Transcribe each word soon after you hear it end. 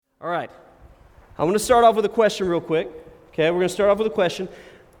All right. I want to start off with a question real quick. Okay, we're going to start off with a question.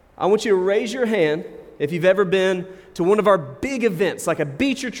 I want you to raise your hand if you've ever been to one of our big events, like a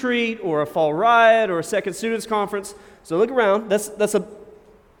beach retreat or a fall riot or a second students conference. So look around. That's a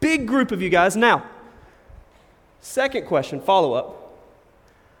big group of you guys. Now, second question, follow-up.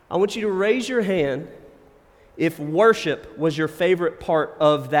 I want you to raise your hand if worship was your favorite part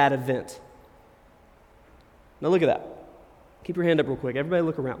of that event. Now look at that. Keep your hand up real quick. Everybody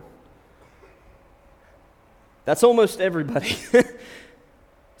look around. That's almost everybody.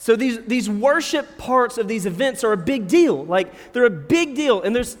 So these worship parts of these events are a big deal. Like, they're a big deal.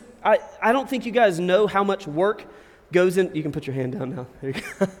 And I don't think you guys know how much work goes in. You can put your hand down now. There you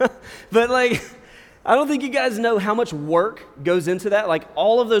go. But I don't think you guys know how much work goes into that. Like,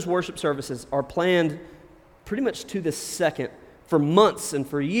 all of those worship services are planned pretty much to the second for months and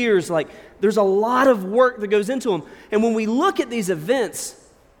for years. Like, there's a lot of work that goes into them. And when we look at these events,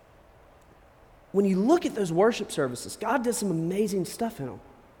 when you look at those worship services, God does some amazing stuff in them.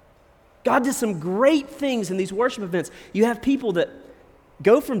 God did some great things in these worship events. You have people that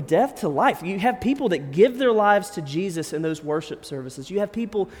go from death to life. You have people that give their lives to Jesus in those worship services. You have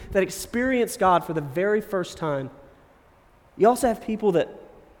people that experience God for the very first time. You also have people that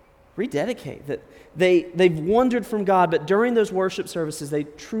rededicate, that they've wandered from God, but during those worship services, they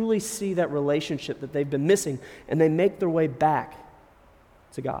truly see that relationship that they've been missing, and they make their way back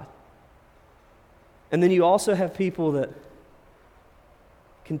to God. And then you also have people that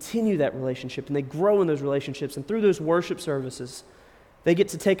continue that relationship, and they grow in those relationships, and through those worship services, they get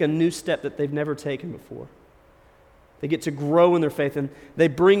to take a new step that they've never taken before. They get to grow in their faith, and they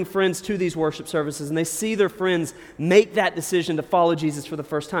bring friends to these worship services, and they see their friends make that decision to follow Jesus for the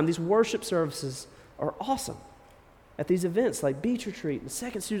first time. These worship services are awesome at these events like Beach Retreat, the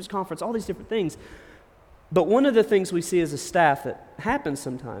Second Students Conference, all these different things. But one of the things we see as a staff that happens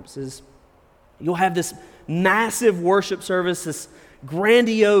sometimes is you'll have this massive worship service, this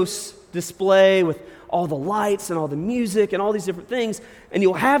grandiose display with all the lights and all the music and all these different things, and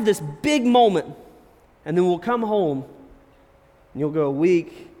you'll have this big moment, and then we'll come home, and you'll go a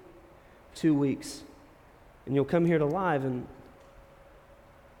week, 2 weeks, and you'll come here to live, and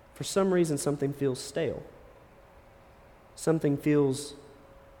for some reason something feels stale. Something feels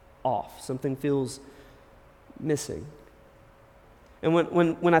off. Something feels missing. And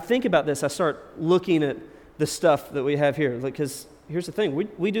when I think about this, I start looking at the stuff that we have here, because here's the thing,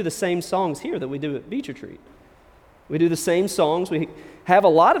 we do the same songs here that we do at Beach Retreat. We do the same songs. We have a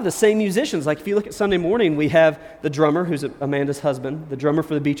lot of the same musicians. Like, if you look at Sunday morning, we have the drummer, who's Amanda's husband. The drummer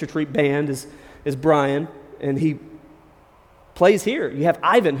for the Beach Retreat band is Brian, and he plays here. You have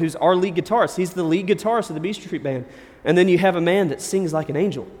Ivan, who's our lead guitarist. He's the lead guitarist of the Beach Retreat band. And then you have a man that sings like an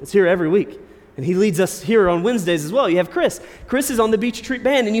angel. It's here every week. And he leads us here on Wednesdays as well. You have Chris. Chris is on the Beach Retreat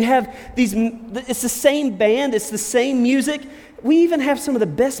band, and you have it's the same band, it's the same music. We even have some of the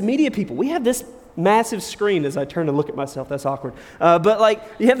best media people. We have this massive screen. As I turn to look at myself, that's awkward. But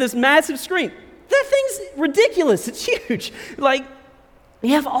you have this massive screen. That thing's ridiculous. It's huge.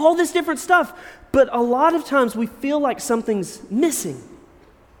 You have all this different stuff, but a lot of times we feel like something's missing.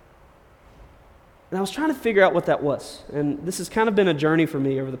 And I was trying to figure out what that was. And this has kind of been a journey for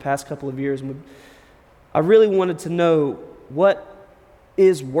me over the past couple of years. I really wanted to know, what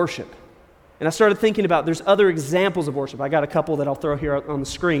is worship? And I started thinking about, there's other examples of worship. I got a couple that I'll throw here on the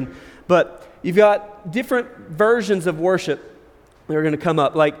screen. But you've got different versions of worship that are going to come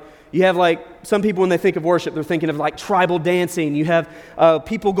up. You have some people, when they think of worship, they're thinking of tribal dancing. You have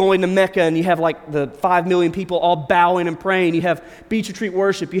people going to Mecca, and you have the 5 million people all bowing and praying. You have Beach Retreat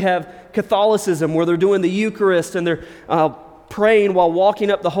worship. You have Catholicism, where they're doing the Eucharist and they're praying while walking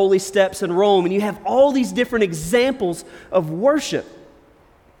up the holy steps in Rome. And you have all these different examples of worship.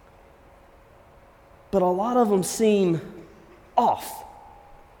 But a lot of them seem off.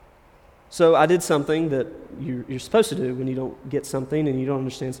 So I did something that you're supposed to do when you don't get something and you don't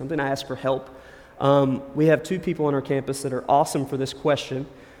understand something. I asked for help. We have 2 people on our campus that are awesome for this question.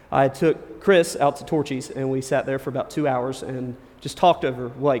 I took Chris out to Torchy's, and we sat there for about 2 hours and just talked over,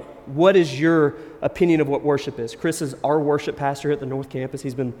 what is your opinion of what worship is? Chris is our worship pastor at the North Campus.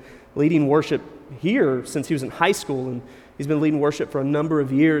 He's been leading worship here since he was in high school, and he's been leading worship for a number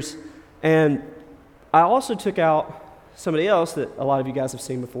of years. And I also took out somebody else that a lot of you guys have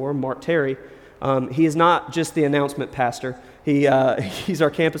seen before, Mark Terry. He is not just the announcement pastor. He's our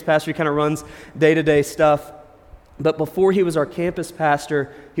campus pastor. He kind of runs day-to-day stuff. But before he was our campus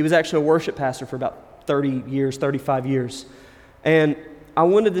pastor, he was actually a worship pastor for about 30 years, 35 years. And I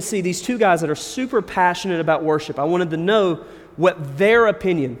wanted to see these 2 guys that are super passionate about worship. I wanted to know what their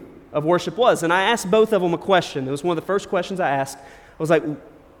opinion of worship was. And I asked both of them a question. It was one of the first questions I asked. I was like,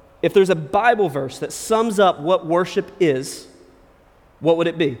 if there's a Bible verse that sums up what worship is, what would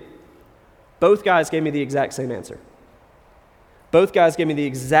it be? Both guys gave me the exact same answer. Both guys gave me the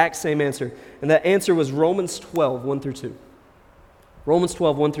exact same answer. And that answer was Romans 12, 1 through 2. Romans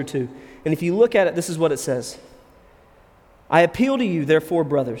 12, 1 through 2. And if you look at it, this is what it says. I appeal to you, therefore,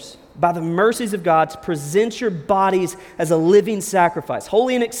 brothers, by the mercies of God, to present your bodies as a living sacrifice,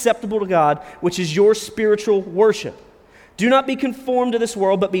 holy and acceptable to God, which is your spiritual worship. Do not be conformed to this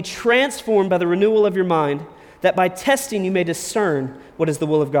world, but be transformed by the renewal of your mind, that by testing you may discern what is the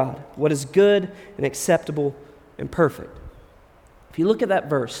will of God, what is good and acceptable and perfect. If you look at that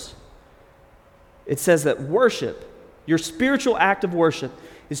verse, it says that worship, your spiritual act of worship,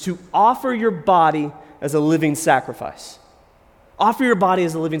 is to offer your body as a living sacrifice. Offer your body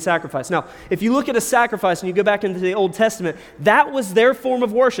as a living sacrifice. Now, if you look at a sacrifice and you go back into the Old Testament, that was their form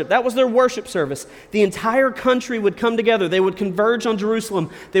of worship. That was their worship service. The entire country would come together. They would converge on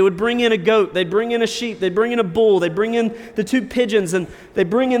Jerusalem. They would bring in a goat. They'd bring in a sheep. They'd bring in a bull. They'd bring in the 2 pigeons, and they'd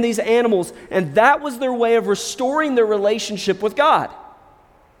bring in these animals. And that was their way of restoring their relationship with God.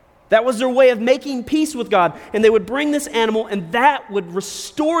 That was their way of making peace with God. And they would bring this animal, and that would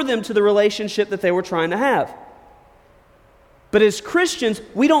restore them to the relationship that they were trying to have. But as Christians,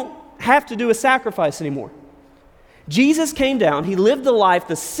 we don't have to do a sacrifice anymore. Jesus came down. He lived the life,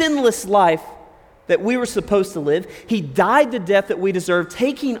 the sinless life that we were supposed to live. He died the death that we deserve,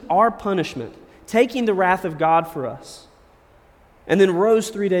 taking our punishment, taking the wrath of God for us, and then rose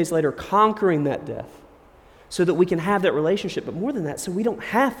 3 days later, conquering that death so that we can have that relationship. But more than that, so we don't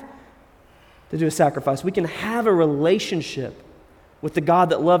have to do a sacrifice. We can have a relationship with the God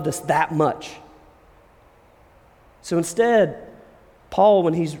that loved us that much. So instead, Paul,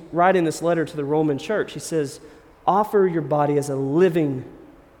 when he's writing this letter to the Roman church, he says, offer your body as a living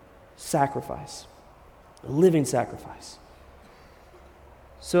sacrifice. A living sacrifice.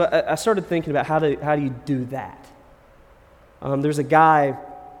 So I started thinking about how do you do that? There's a guy,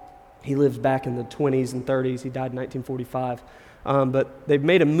 he lived back in the 20s and 30s. He died in 1945. But they've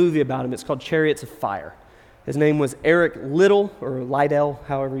made a movie about him. It's called Chariots of Fire. His name was Eric Liddell, or Liddell,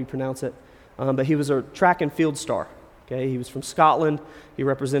 however you pronounce it. But he was a track and field star. Okay, he was from Scotland. He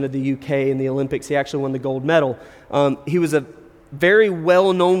represented the UK in the Olympics. He actually won the gold medal. He was a very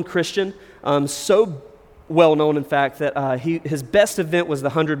well-known Christian, so well-known, in fact, that his best event was the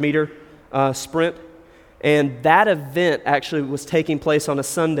 100-meter sprint. And that event actually was taking place on a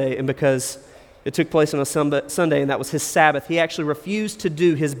Sunday, and because it took place on a Sunday, and that was his Sabbath, he actually refused to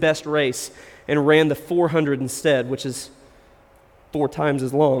do his best race and ran the 400 instead, which is 4 times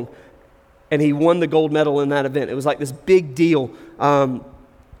as long. And he won the gold medal in that event. It was like this big deal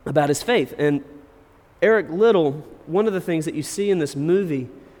about his faith. And Eric Liddell, one of the things that you see in this movie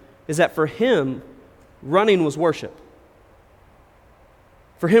is that for him, running was worship.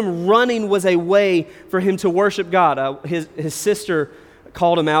 For him, running was a way for him to worship God. His sister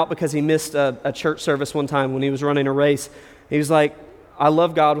called him out because he missed a church service one time when he was running a race. He was like, I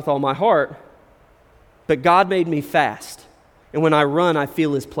love God with all my heart, but God made me fast. And when I run, I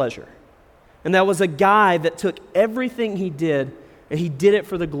feel His pleasure. And that was a guy that took everything he did, and he did it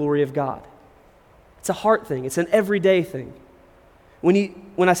for the glory of God. It's a heart thing. It's an everyday thing.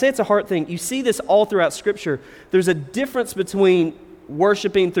 When I say it's a heart thing, you see this all throughout Scripture. There's a difference between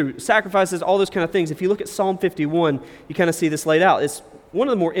worshiping through sacrifices, all those kind of things. If you look at Psalm 51, you kind of see this laid out. It's one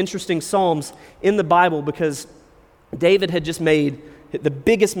of the more interesting psalms in the Bible because David had just made the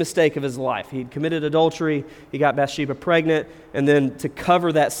biggest mistake of his life. He'd committed adultery, he got Bathsheba pregnant, and then to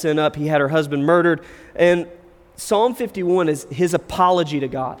cover that sin up, he had her husband murdered. And Psalm 51 is his apology to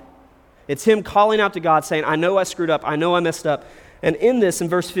God. It's him calling out to God saying, I know I screwed up, I know I messed up. And in this, in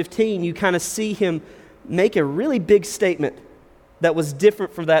verse 15, you kind of see him make a really big statement that was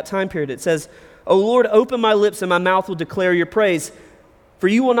different from that time period. It says, O Lord, open my lips and my mouth will declare your praise, for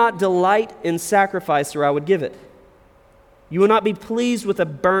you will not delight in sacrifice or I would give it. You will not be pleased with a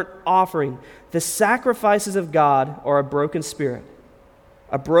burnt offering. The sacrifices of God are a broken spirit,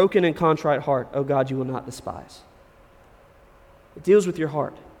 a broken and contrite heart. Oh God, you will not despise. It deals with your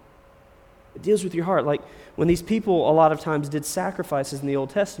heart. It deals with your heart. Like when these people a lot of times did sacrifices in the Old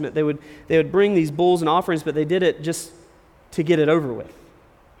Testament, they would bring these bulls and offerings, but they did it just to get it over with,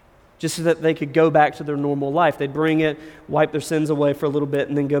 just so that they could go back to their normal life. They'd bring it, wipe their sins away for a little bit,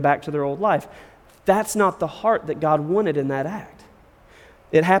 and then go back to their old life. That's not the heart that God wanted in that act.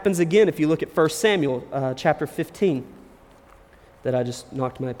 It happens again if you look at 1 Samuel chapter 15. That I just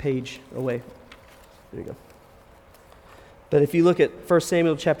knocked my page away. There you go. But if you look at 1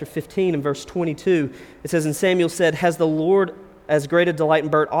 Samuel chapter 15 and verse 22, it says, And Samuel said, Has the Lord as great a delight in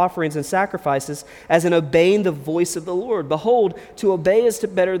burnt offerings and sacrifices as in obeying the voice of the Lord. Behold, to obey is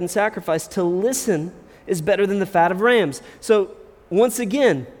better than sacrifice. To listen is better than the fat of rams. So once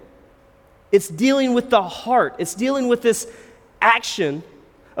again, it's dealing with the heart. It's dealing with this action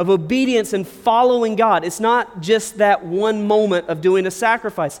of obedience and following God. It's not just that one moment of doing a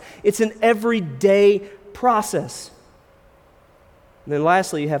sacrifice. It's an everyday process. And then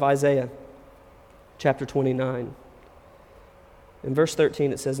lastly, you have Isaiah chapter 29. In verse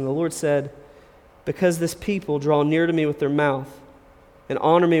 13 it says, "And the Lord said, because this people draw near to me with their mouth and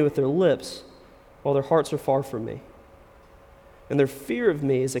honor me with their lips, while their hearts are far from me. And their fear of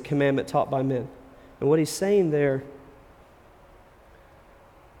me is a commandment taught by men." And what he's saying there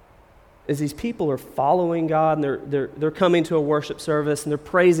is these people are following God, and they're coming to a worship service, and they're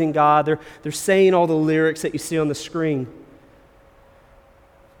praising God. They're saying all the lyrics that you see on the screen.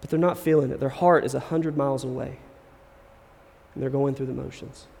 But they're not feeling it. Their heart is 100 miles away. And they're going through the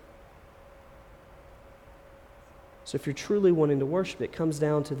motions. So if you're truly wanting to worship, it comes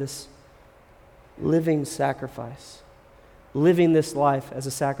down to this living sacrifice. Living this life as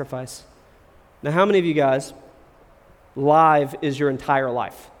a sacrifice. Now, how many of you guys, live is your entire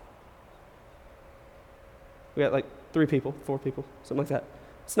life? We got like 3 people, 4 people, something like that.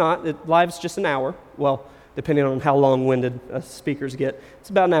 It's not. Live's just an hour. Well, depending on how long-winded speakers get. It's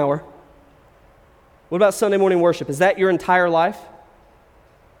about an hour. What about Sunday morning worship? Is that your entire life?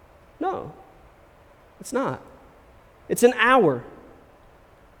 No, it's not. It's an hour.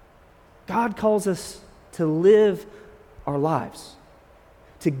 God calls us to live our lives,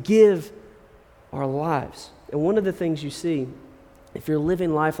 to give our lives. And one of the things you see, if you're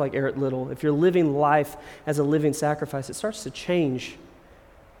living life like Eric Little, if you're living life as a living sacrifice, it starts to change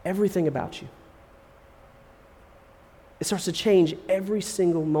everything about you. It starts to change every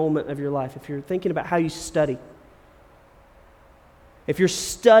single moment of your life. If you're thinking about how you study, if you're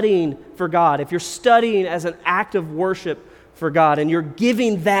studying for God, if you're studying as an act of worship for God and you're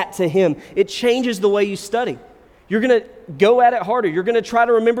giving that to Him, it changes the way you study. You're going to go at it harder. You're going to try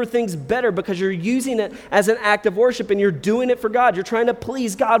to remember things better because you're using it as an act of worship and you're doing it for God. You're trying to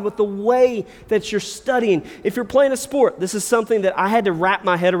please God with the way that you're studying. If you're playing a sport, this is something that I had to wrap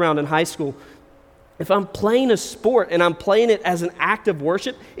my head around in high school. If I'm playing a sport and I'm playing it as an act of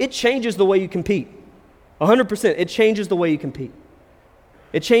worship, it changes the way you compete. 100%. It changes the way you compete.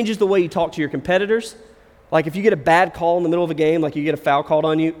 It changes the way you talk to your competitors. Like if you get a bad call in the middle of a game, like you get a foul called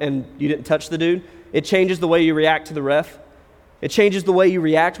on you and you didn't touch the dude, it changes the way you react to the ref. It changes the way you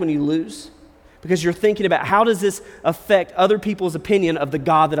react when you lose because you're thinking about how does this affect other people's opinion of the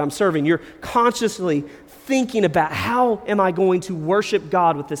God that I'm serving. You're consciously thinking about how am I going to worship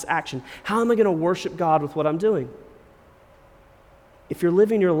God with this action? How am I going to worship God with what I'm doing? If you're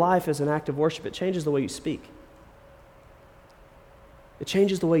living your life as an act of worship, it changes the way you speak. It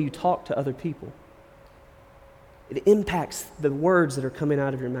changes the way you talk to other people. It impacts the words that are coming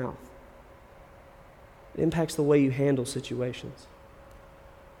out of your mouth. It impacts the way you handle situations.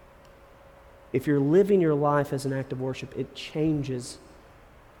 If you're living your life as an act of worship, it changes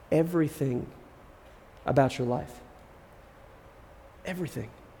everything about your life. Everything.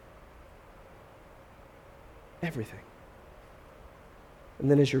 Everything. And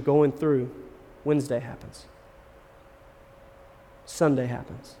then as you're going through, Wednesday happens. Sunday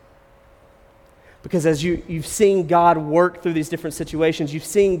happens. Because as you've seen God work through these different situations, you've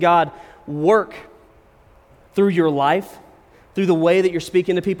seen God work through your life, through the way that you're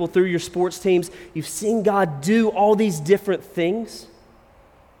speaking to people, through your sports teams, you've seen God do all these different things.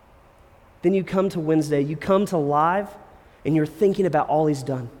 Then you come to Wednesday, you come to Live, and you're thinking about all He's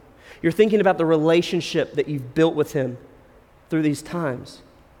done. You're thinking about the relationship that you've built with Him through these times.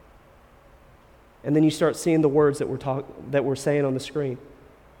 And then you start seeing the words that we're saying on the screen.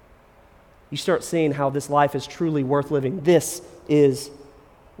 You start seeing how this life is truly worth living. This is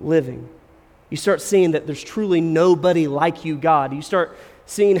living. You start seeing that there's truly nobody like you, God. You start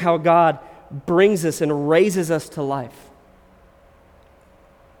seeing how God brings us and raises us to life.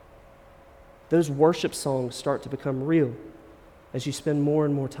 Those worship songs start to become real as you spend more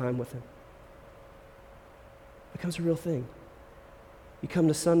and more time with Him. It becomes a real thing. You come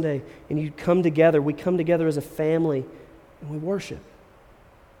to Sunday and you come together. We come together as a family and we worship.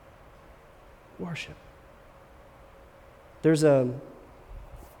 Worship. There's a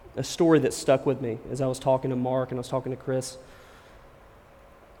story that stuck with me as I was talking to Mark and I was talking to Chris.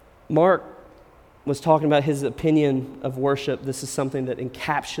 Mark was talking about his opinion of worship. This is something that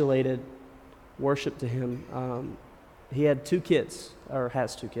encapsulated worship to him. He had 2 kids, or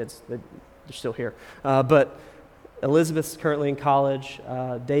has 2 kids. They're still here. But Elizabeth's currently in college.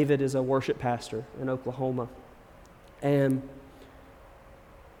 David is a worship pastor in Oklahoma. And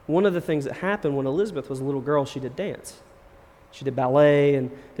One of the things that happened when Elizabeth was a little girl, she did dance. She did ballet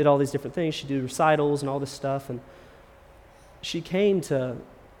and did all these different things. She did recitals and all this stuff. And she came to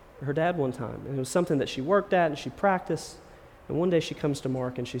her dad one time, and it was something that she worked at and she practiced. And one day she comes to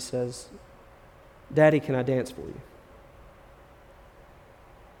Mark and she says, "Daddy, can I dance for you?"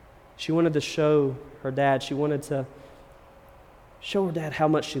 She wanted to show her dad, she wanted to show her dad how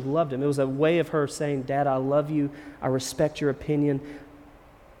much she loved him. It was a way of her saying, "Dad, I love you. I respect your opinion.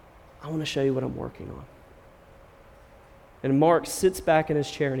 I want to show you what I'm working on." And Mark sits back in his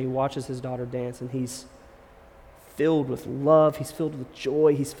chair and he watches his daughter dance, and he's filled with love, he's filled with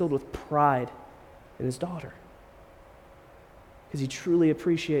joy, he's filled with pride in his daughter. Because he truly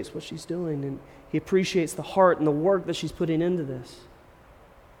appreciates what she's doing, and he appreciates the heart and the work that she's putting into this.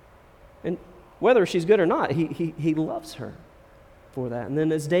 And whether she's good or not, he loves her for that. And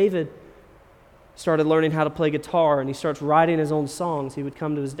then as David started learning how to play guitar and he starts writing his own songs, he would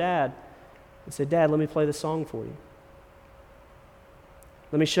come to his dad and say, "Dad, let me play this song for you.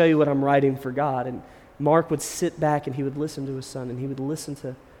 Let me show you what I'm writing for God." And Mark would sit back and he would listen to his son, and he would listen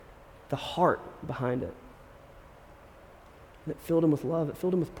to the heart behind it. And it filled him with love. It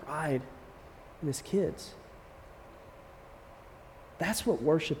filled him with pride in his kids. That's what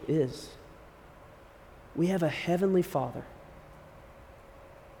worship is. We have a heavenly Father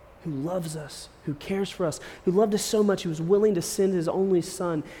who loves us, who cares for us, who loved us so much he was willing to send his only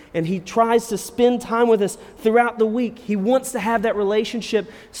Son. And he tries to spend time with us throughout the week. He wants to have that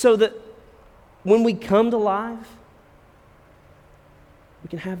relationship so that when we come to life, we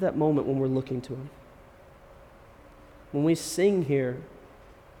can have that moment when we're looking to him. When we sing here,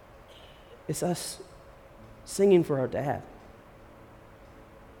 it's us singing for our dad.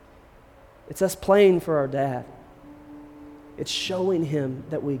 It's us playing for our dad. It's showing him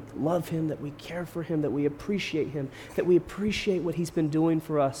that we love him, that we care for him, that we appreciate him, that we appreciate what he's been doing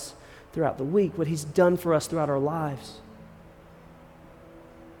for us throughout the week, what he's done for us throughout our lives.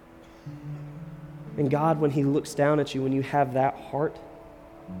 And God, when he looks down at you, when you have that heart,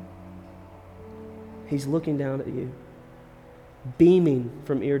 he's looking down at you, beaming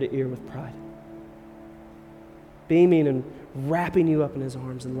from ear to ear with pride, beaming and wrapping you up in his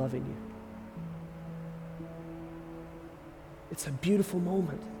arms and loving you. It's a beautiful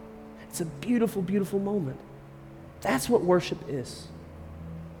moment. It's a beautiful, beautiful moment. That's what worship is.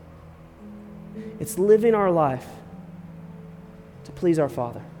 It's living our life to please our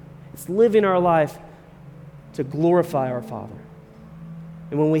Father. It's living our life to glorify our Father.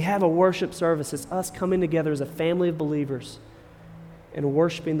 And when we have a worship service, it's us coming together as a family of believers and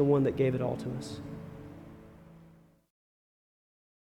worshiping the one that gave it all to us.